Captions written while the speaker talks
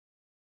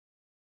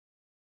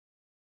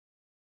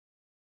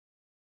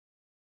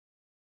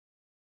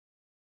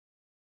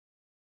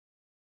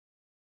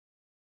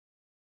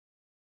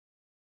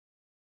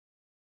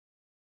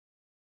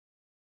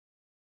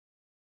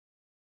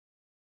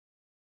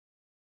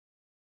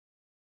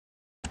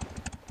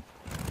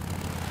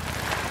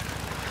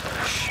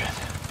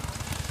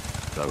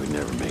Thought we'd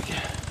never make it.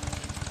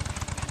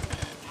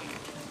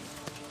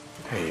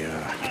 Hey,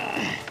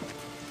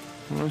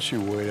 why don't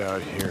you wait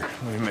out here?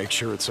 Let me make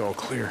sure it's all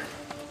clear.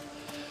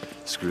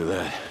 Screw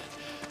that.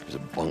 There's a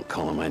bunk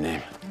calling my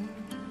name.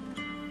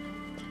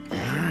 All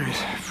right,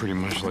 pretty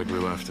much like we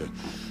left it.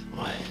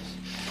 What?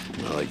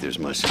 Not like there's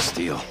much to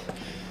steal.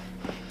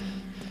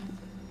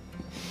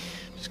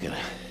 Just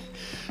gonna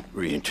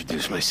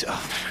reintroduce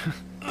myself.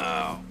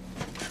 Oh,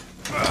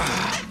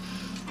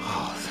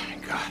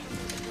 thank God.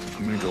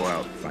 I'm gonna go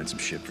out, find some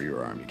shit for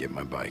your arm. You get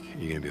my bike.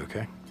 You gonna be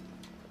okay?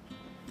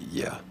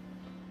 Yeah.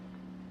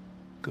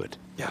 Good.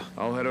 Yeah.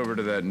 I'll head over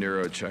to that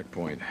Nero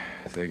checkpoint.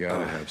 They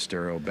gotta have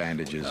sterile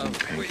bandages and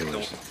Wait,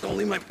 painkillers. don't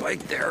leave my bike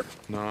there.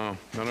 No.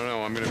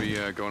 I'm gonna be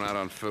going out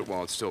on foot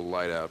while it's still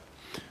light out.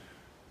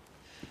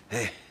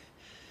 Hey,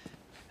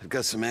 I've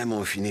got some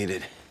ammo if you need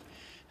it.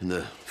 In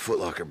the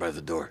footlocker by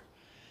the door.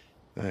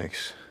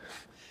 Thanks.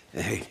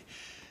 Hey,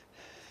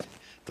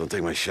 don't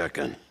take my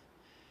shotgun.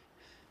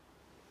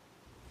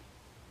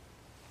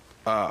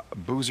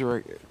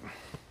 Boozer.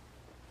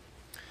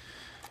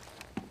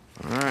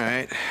 All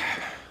right.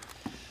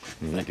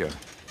 Here you go.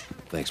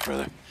 Thanks,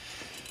 brother.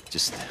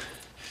 Just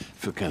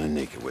feel kind of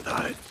naked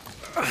without it.